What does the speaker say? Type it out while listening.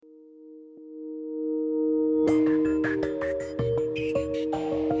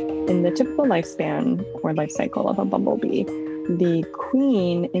In the typical lifespan or life cycle of a bumblebee, the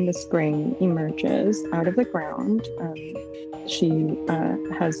queen in the spring emerges out of the ground. She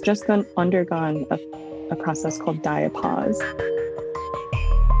has just undergone a process called diapause.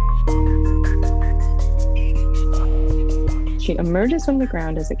 She emerges from the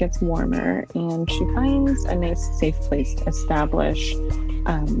ground as it gets warmer, and she finds a nice, safe place to establish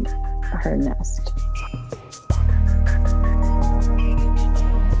her nest.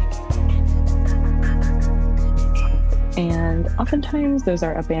 And oftentimes those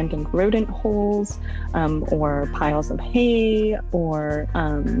are abandoned rodent holes, or piles of hay, or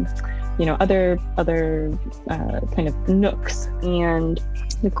other kind of nooks. And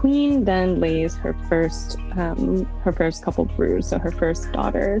the queen then lays her first couple broods, so her first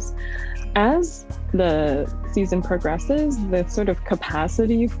daughters. As the season progresses, the sort of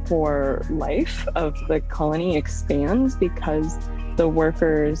capacity for life of the colony expands because the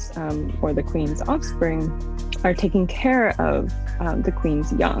workers or the queen's offspring are taking care of the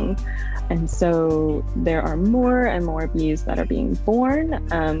queen's young. And so there are more and more bees that are being born.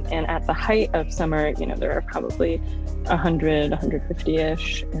 And at the height of summer, there are probably 100,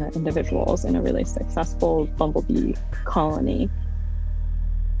 150-ish individuals in a really successful bumblebee colony.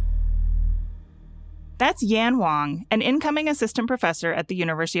 That's Yan Wang, an incoming assistant professor at the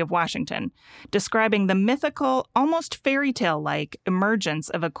University of Washington, describing the mythical, almost fairy tale-like emergence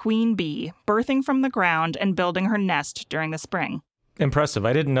of a queen bee birthing from the ground and building her nest during the spring. Impressive.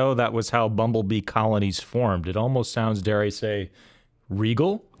 I didn't know that was how bumblebee colonies formed. It almost sounds, dare I say,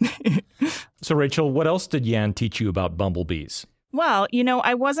 regal. So, Rachel, what else did Yan teach you about bumblebees? Well,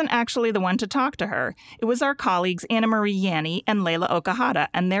 I wasn't actually the one to talk to her. It was our colleagues Anna Marie Yanni and Leila Okahata,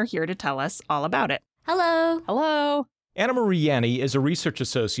 and they're here to tell us all about it. Hello. Hello. Anna Marie Yanni is a research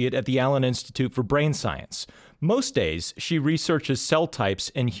associate at the Allen Institute for Brain Science. Most days, she researches cell types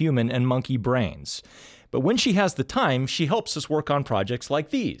in human and monkey brains. But when she has the time, she helps us work on projects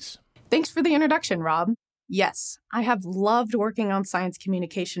like these. Thanks for the introduction, Rob. Yes, I have loved working on science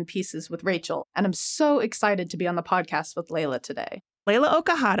communication pieces with Rachel, and I'm so excited to be on the podcast with Leila today. Leila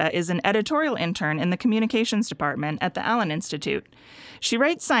Okahata is an editorial intern in the communications department at the Allen Institute. She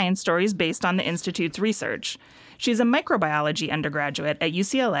writes science stories based on the Institute's research. She's a microbiology undergraduate at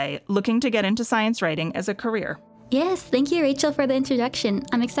UCLA looking to get into science writing as a career. Yes, thank you, Rachel, for the introduction.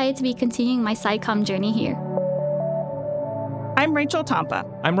 I'm excited to be continuing my SciComm journey here. I'm Rachel Tampa.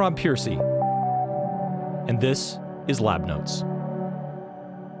 I'm Rob Piercy. And this is Lab Notes.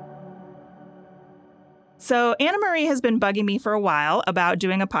 So Anna Marie has been bugging me for a while about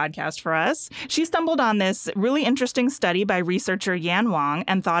doing a podcast for us. She stumbled on this really interesting study by researcher Yan Wang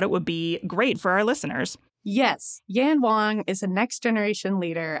and thought it would be great for our listeners. Yes, Yan Wang is a next-generation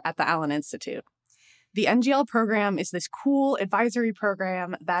leader at the Allen Institute. The NGL program is this cool advisory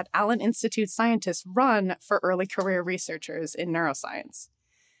program that Allen Institute scientists run for early career researchers in neuroscience.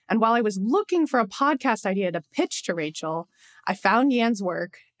 And while I was looking for a podcast idea to pitch to Rachel, I found Yan's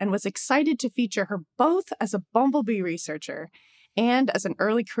work and was excited to feature her both as a bumblebee researcher and as an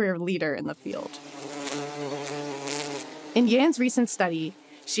early career leader in the field. In Yan's recent study,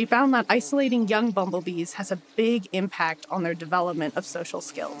 she found that isolating young bumblebees has a big impact on their development of social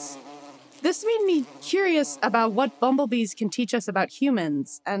skills. This made me curious about what bumblebees can teach us about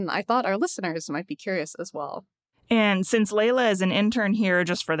humans, and I thought our listeners might be curious as well. And since Leila is an intern here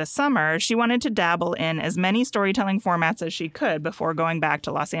just for the summer, she wanted to dabble in as many storytelling formats as she could before going back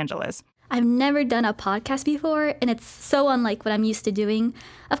to Los Angeles. I've never done a podcast before, and it's so unlike what I'm used to doing.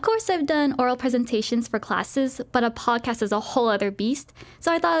 Of course, I've done oral presentations for classes, but a podcast is a whole other beast,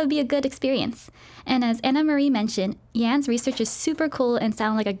 so I thought it would be a good experience. And as Anna Marie mentioned, Yan's research is super cool and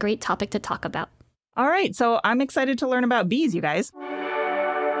sounded like a great topic to talk about. All right, so I'm excited to learn about bees, you guys.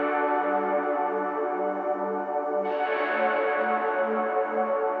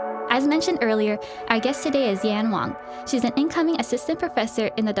 As mentioned earlier, our guest today is Yan Wang. She's an incoming assistant professor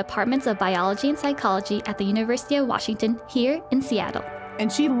in the departments of biology and psychology at the University of Washington here in Seattle. And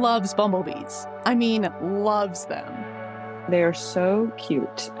she loves bumblebees. I mean, loves them. They are so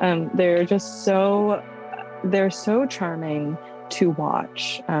cute. They're so charming to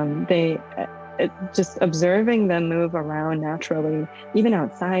watch. Just observing them move around naturally, even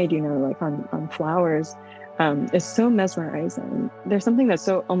outside, like on flowers, is so mesmerizing. There's something that's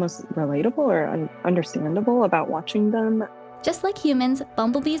so almost relatable or understandable about watching them. Just like humans,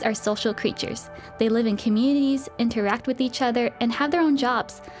 bumblebees are social creatures. They live in communities, interact with each other, and have their own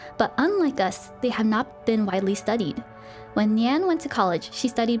jobs. But unlike us, they have not been widely studied. When Yan went to college, she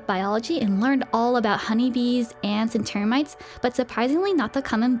studied biology and learned all about honeybees, ants, and termites, but surprisingly not the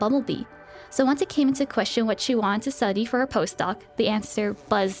common bumblebee. So once it came into question what she wanted to study for her postdoc, the answer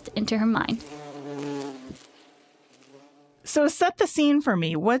buzzed into her mind. So set the scene for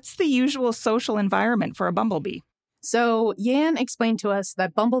me. What's the usual social environment for a bumblebee? So Yan explained to us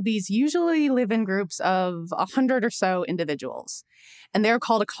that bumblebees usually live in groups of 100 or so individuals, and they're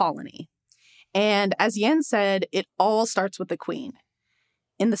called a colony. And as Yan said, it all starts with the queen.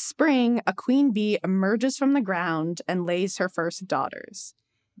 In the spring, a queen bee emerges from the ground and lays her first daughters.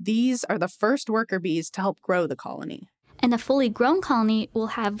 These are the first worker bees to help grow the colony. And a fully grown colony will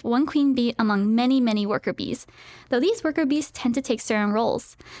have one queen bee among many, many worker bees. Though these worker bees tend to take certain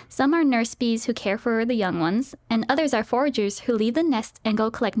roles. Some are nurse bees who care for the young ones, and others are foragers who leave the nest and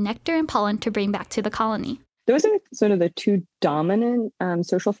go collect nectar and pollen to bring back to the colony. Those are sort of the two dominant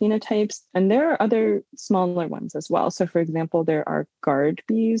social phenotypes, and there are other smaller ones as well. So, for example, there are guard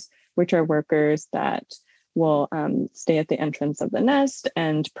bees, which are workers that will stay at the entrance of the nest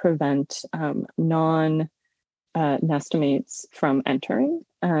and prevent nestmates from entering.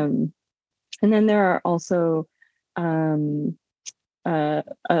 And then there are also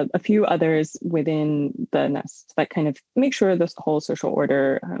a few others within the nest that kind of make sure this whole social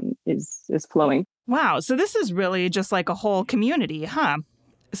order is flowing. Wow, so this is really just like a whole community, huh?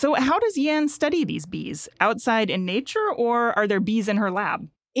 So how does Yan study these bees? Outside in nature, or are there bees in her lab?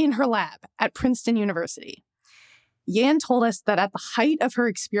 In her lab at Princeton University. Yan told us that at the height of her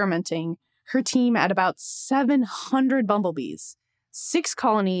experimenting, her team had about 700 bumblebees, 6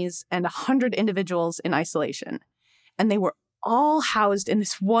 colonies, and 100 individuals in isolation. And they were all housed in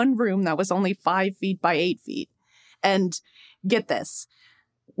this one room that was only 5 feet by 8 feet. And get this,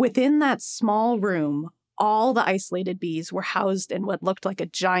 within that small room, all the isolated bees were housed in what looked like a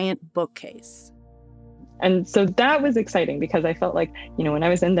giant bookcase. And so that was exciting because I felt like, when I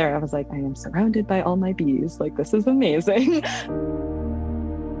was in there, I was like, I am surrounded by all my bees. Like, this is amazing.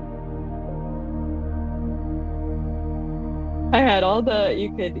 I had all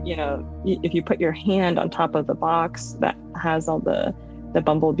you could, if you put your hand on top of the box that has all the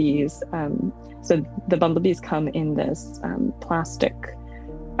bumblebees. So the bumblebees come in this plastic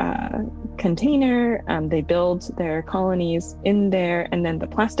container. They build their colonies in there. And then the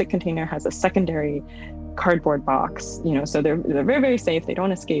plastic container has a secondary cardboard box, so they're very, very safe. They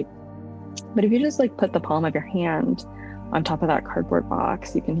don't escape. But if you just put the palm of your hand on top of that cardboard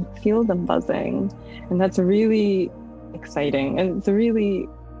box, you can feel them buzzing. And that's really exciting. And it's really,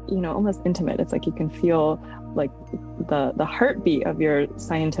 almost intimate. It's like you can feel like the heartbeat of your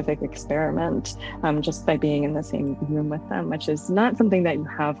scientific experiment just by being in the same room with them, which is not something that you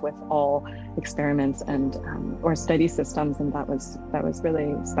have with all experiments and or study systems. And that was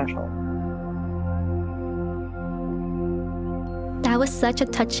really special. That was such a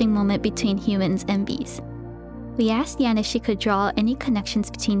touching moment between humans and bees. We asked Yan if she could draw any connections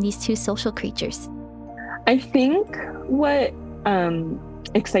between these two social creatures. I think what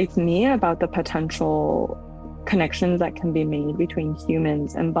excites me about the potential connections that can be made between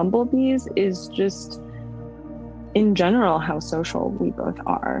humans and bumblebees is just, in general, how social we both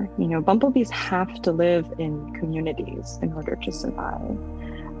are. Bumblebees have to live in communities in order to survive.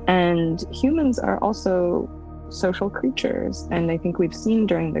 And humans are also social creatures. And I think we've seen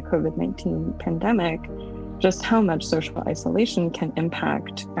during the COVID-19 pandemic just how much social isolation can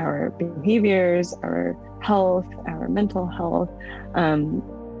impact our behaviors, our health, our mental health, and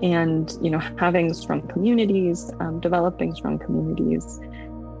having strong communities, developing strong communities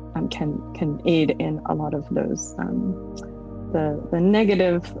can aid in a lot of those the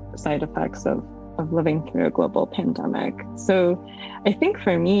negative side effects of living through a global pandemic. So I think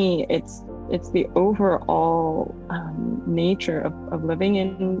for me, it's the overall nature of living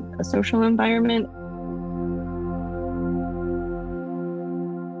in a social environment.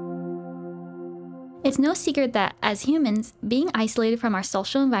 It's no secret that, as humans, being isolated from our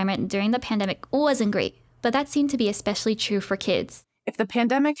social environment during the pandemic wasn't great, but that seemed to be especially true for kids. If the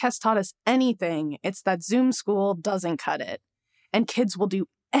pandemic has taught us anything, it's that Zoom school doesn't cut it, and kids will do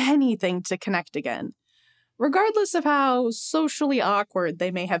anything to connect again, regardless of how socially awkward they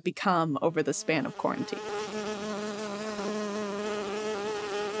may have become over the span of quarantine.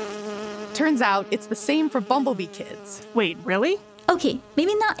 Turns out it's the same for bumblebee kids. Wait, really? Okay,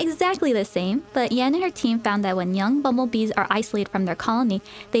 maybe not exactly the same, but Yan and her team found that when young bumblebees are isolated from their colony,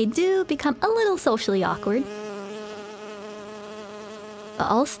 they do become a little socially awkward. It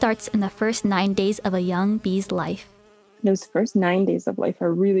all starts in the first 9 days of a young bee's life. Those first 9 days of life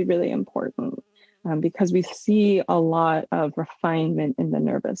are really, really important because we see a lot of refinement in the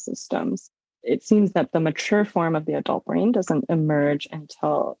nervous systems. It seems that the mature form of the adult brain doesn't emerge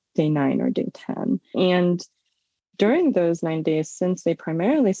until day 9 or day 10. And during those 9 days, since they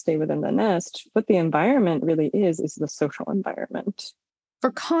primarily stay within the nest, what the environment really is the social environment.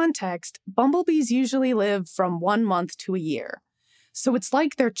 For context, bumblebees usually live from 1 month to a year. So it's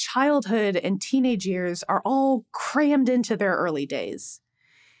like their childhood and teenage years are all crammed into their early days.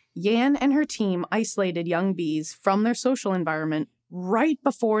 Yan and her team isolated young bees from their social environment right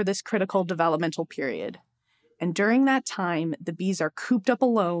before this critical developmental period. And during that time, the bees are cooped up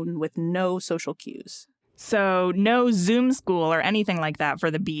alone with no social cues. So no Zoom school or anything like that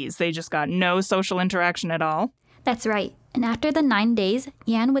for the bees. They just got no social interaction at all? That's right. And after the 9 days,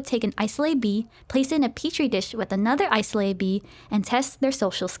 Yan would take an isolated bee, place it in a petri dish with another isolated bee, and test their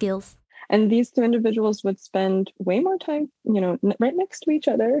social skills. And these two individuals would spend way more time, right next to each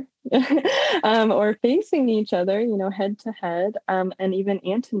other, or facing each other, head to head, and even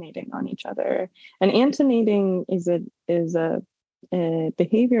antenating on each other. And antenating is a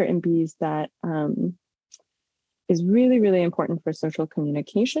behavior in bees that is really, really important for social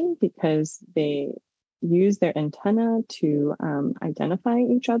communication, because they use their antenna to identify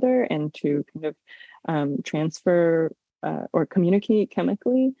each other and to kind of transfer or communicate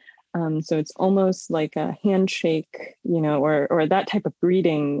chemically. So it's almost like a handshake, or that type of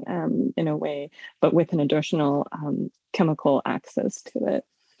greeting in a way, but with an additional chemical access to it.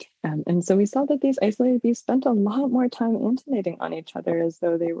 And so we saw that these isolated bees spent a lot more time antenating on each other, as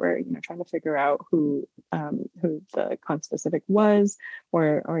though they were, trying to figure out who the conspecific was,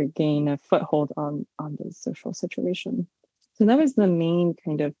 or gain a foothold on the social situation. So that was the main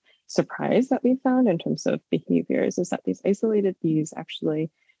kind of surprise that we found in terms of behaviors, is that these isolated bees actually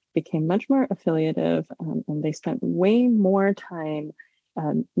became much more affiliative, and they spent way more time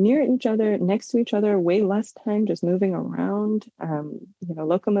near each other, next to each other, way less time just moving around,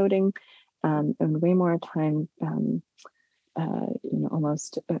 locomoting, and way more time,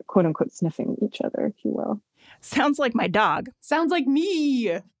 almost quote unquote sniffing each other, if you will. Sounds like my dog. Sounds like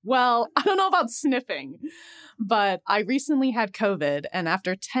me. Well, I don't know about sniffing, but I recently had COVID, and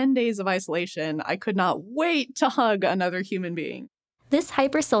after 10 days of isolation, I could not wait to hug another human being. This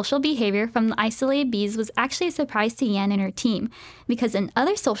hypersocial behavior from the isolated bees was actually a surprise to Yan and her team, because in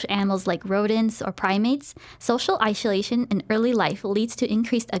other social animals like rodents or primates, social isolation in early life leads to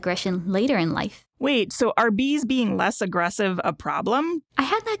increased aggression later in life. Wait, so are bees being less aggressive a problem? I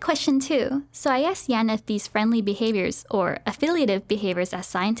had that question too. So I asked Yan if these friendly behaviors, or affiliative behaviors as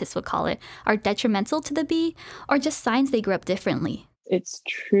scientists would call it, are detrimental to the bee, or just signs they grew up differently. It's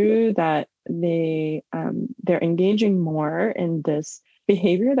true that they're engaging more in this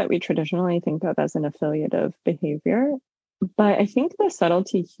behavior that we traditionally think of as an affiliative behavior. But I think the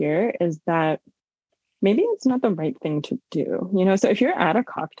subtlety here is that maybe it's not the right thing to do. So if you're at a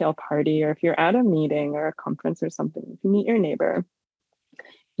cocktail party, or if you're at a meeting or a conference or something, if you meet your neighbor,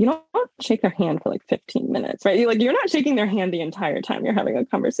 you don't shake their hand for like 15 minutes, right? You're not shaking their hand the entire time you're having a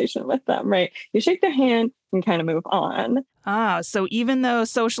conversation with them, right? You shake their hand and kind of move on. So even though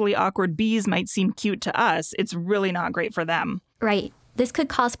socially awkward bees might seem cute to us, it's really not great for them. Right. This could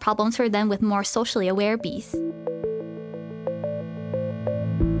cause problems for them with more socially aware bees.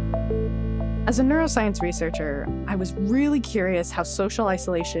 As a neuroscience researcher, I was really curious how social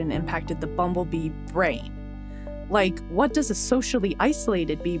isolation impacted the bumblebee brain. Like, what does a socially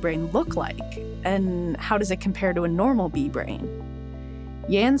isolated bee brain look like? And how does it compare to a normal bee brain?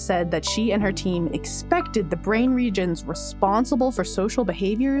 Yan said that she and her team expected the brain regions responsible for social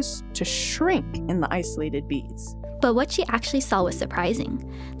behaviors to shrink in the isolated bees. But what she actually saw was surprising.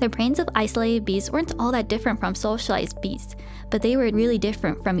 The brains of isolated bees weren't all that different from socialized bees, but they were really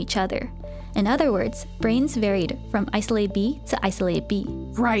different from each other. In other words, brains varied from isolated bee to isolated bee.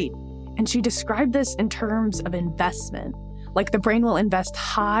 Right. And she described this in terms of investment. Like the brain will invest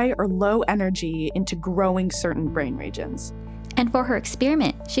high or low energy into growing certain brain regions. And for her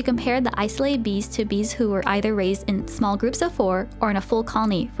experiment, she compared the isolated bees to bees who were either raised in small groups of 4 or in a full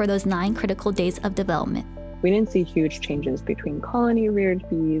colony for those 9 critical days of development. We didn't see huge changes between colony-reared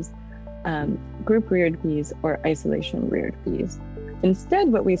bees, group-reared bees, or isolation-reared bees.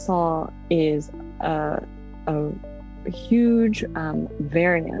 Instead, what we saw is a huge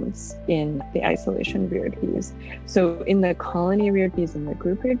variance in the isolation-reared bees. So in the colony-reared bees and the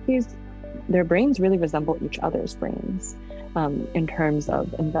group-reared bees, their brains really resemble each other's brains in terms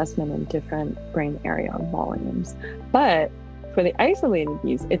of investment in different brain area volumes. But for the isolated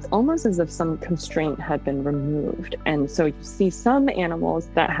bees, it's almost as if some constraint had been removed. And so you see some animals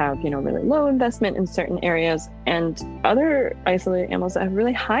that have, really low investment in certain areas, and other isolated animals that have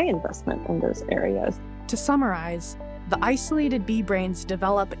really high investment in those areas. To summarize, the isolated bee brains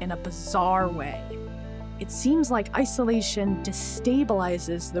develop in a bizarre way. it seems like isolation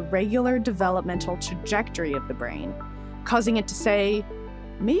destabilizes the regular developmental trajectory of the brain, causing it to say,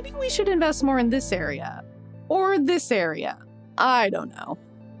 maybe we should invest more in this area, or this area. I don't know.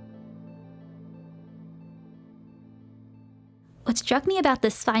 What struck me about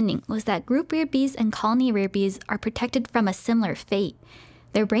this finding was that group reared bees and colony reared bees are protected from a similar fate.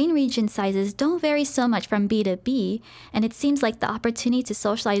 Their brain region sizes don't vary so much from bee to bee, and it seems like the opportunity to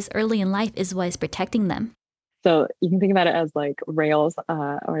socialize early in life is what is protecting them. So you can think about it as like rails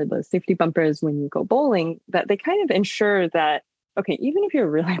or the safety bumpers when you go bowling, that they kind of ensure that, okay, even if you're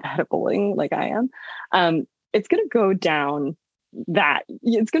really bad at bowling, like I am, it's going to go down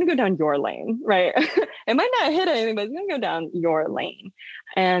your lane, right? It might not hit anything, but it's going to go down your lane.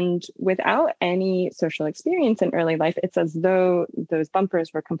 And without any social experience in early life, it's as though those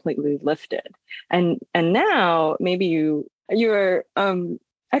bumpers were completely lifted. And now maybe you're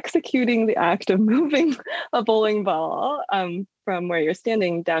executing the act of moving a bowling ball from where you're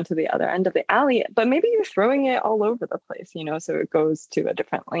standing down to the other end of the alley, but maybe you're throwing it all over the place, so it goes to a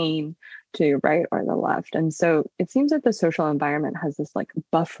different lane to your right or the left. And so it seems that the social environment has this like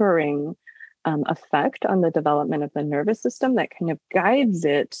buffering effect on the development of the nervous system that kind of guides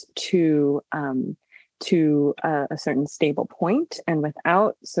it to a certain stable point. And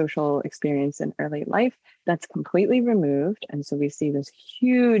without social experience in early life, that's completely removed. And so we see this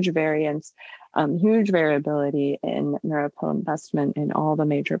huge variance, huge variability in neuropil investment in all the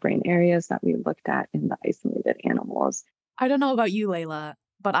major brain areas that we looked at in the isolated animals. I don't know about you, Layla,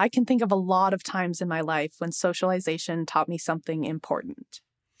 but I can think of a lot of times in my life when socialization taught me something important.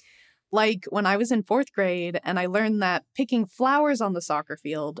 Like when I was in 4th grade and I learned that picking flowers on the soccer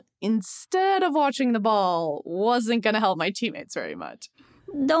field instead of watching the ball wasn't going to help my teammates very much.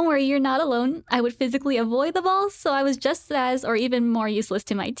 Don't worry, you're not alone. I would physically avoid the ball, so I was just as or even more useless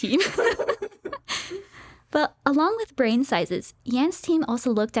to my team. But along with brain sizes, Yan's team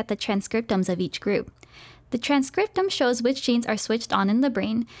also looked at the transcriptomes of each group. The transcriptome shows which genes are switched on in the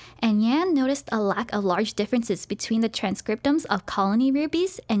brain, and Yan noticed a lack of large differences between the transcriptomes of colony reared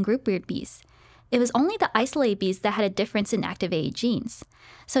bees and group reared bees. It was only the isolated bees that had a difference in activated genes.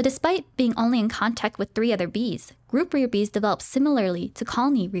 So despite being only in contact with 3 other bees, group reared bees developed similarly to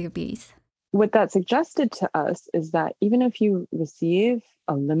colony reared bees. What that suggested to us is that even if you receive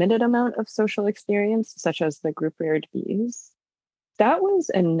a limited amount of social experience, such as the group reared bees, that was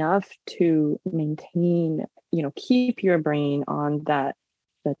enough to maintain, keep your brain on the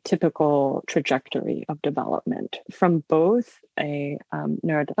typical trajectory of development from both a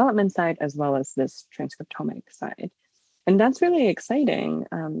neurodevelopment side as well as this transcriptomic side. And that's really exciting,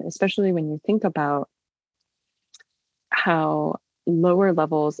 especially when you think about how lower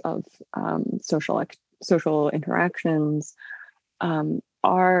levels of social interactions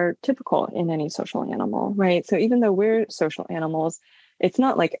are typical in any social animal, right? So even though we're social animals, it's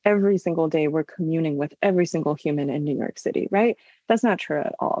not like every single day we're communing with every single human in New York City, right? That's not true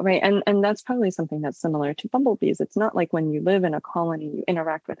at all, right? And that's probably something that's similar to bumblebees. It's not like when you live in a colony, you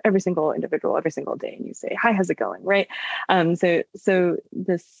interact with every single individual every single day and you say, "Hi, how's it going?" Right? So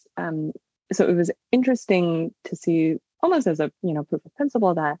it was interesting to see, almost as a proof of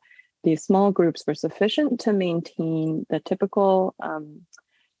principle, that these small groups were sufficient to maintain the typical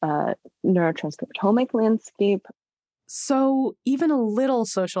neurotranscriptomic landscape. So even a little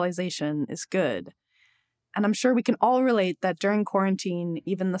socialization is good. And I'm sure we can all relate that during quarantine,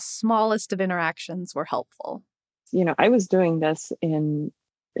 even the smallest of interactions were helpful. I was doing this in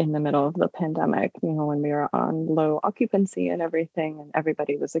the middle of the pandemic, when we were on low occupancy and everything, and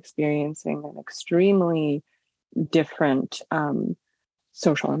everybody was experiencing an extremely different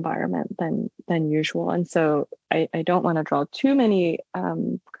social environment than usual. And so I don't want to draw too many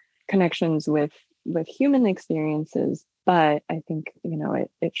connections with human experiences, but I think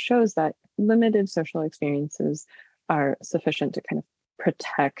it shows that limited social experiences are sufficient to kind of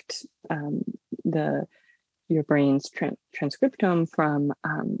protect your brain's transcriptome from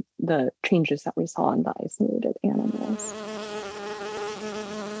the changes that we saw in the isolated animals.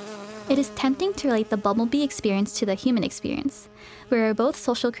 It is tempting to relate the bumblebee experience to the human experience. We are both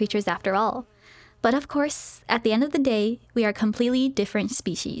social creatures after all. But of course, at the end of the day, we are completely different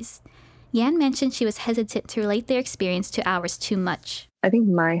species. Yan mentioned she was hesitant to relate their experience to ours too much. I think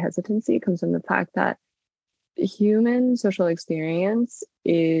my hesitancy comes from the fact that human social experience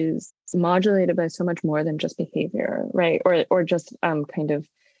is modulated by so much more than just behavior, right? Or just kind of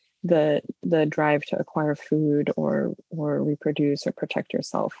the drive to acquire food or reproduce or protect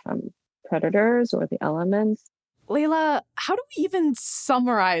yourself from predators or the elements. Layla, how do we even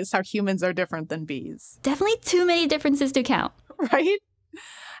summarize how humans are different than bees? Definitely too many differences to count. Right?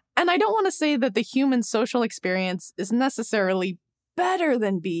 And I don't want to say that the human social experience is necessarily better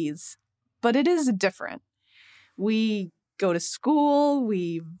than bees, but it is different. We go to school,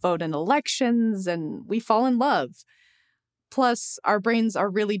 we vote in elections, and we fall in love. Plus, our brains are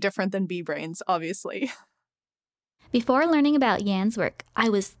really different than bee brains, obviously. Before learning about Yan's work, I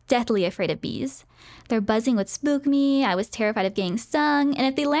was deathly afraid of bees. Their buzzing would spook me, I was terrified of getting stung, and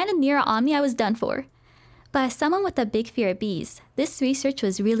if they landed near or on me, I was done for. But as someone with a big fear of bees, this research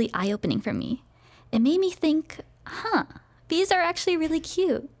was really eye-opening for me. It made me think, bees are actually really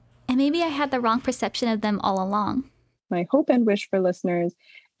cute. And maybe I had the wrong perception of them all along. My hope and wish for listeners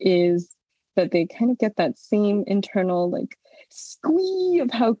is that they kind of get that same internal squee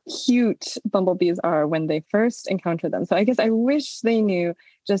of how cute bumblebees are when they first encounter them. So I guess I wish they knew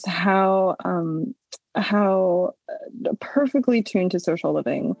just how perfectly tuned to social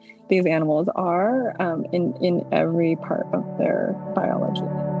living these animals are in every part of their biology.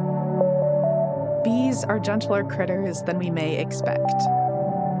 Bees are gentler critters than we may expect.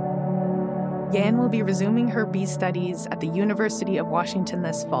 Yan will be resuming her bee studies at the University of Washington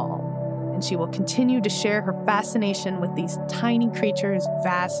this fall, and she will continue to share her fascination with these tiny creatures'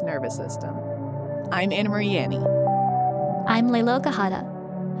 vast nervous system. I'm Anna Marie Yanni. I'm Layla Okahata.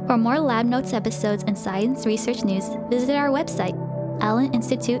 For more Lab Notes episodes and science research news, visit our website,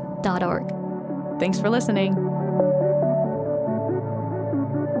 alleninstitute.org. Thanks for listening.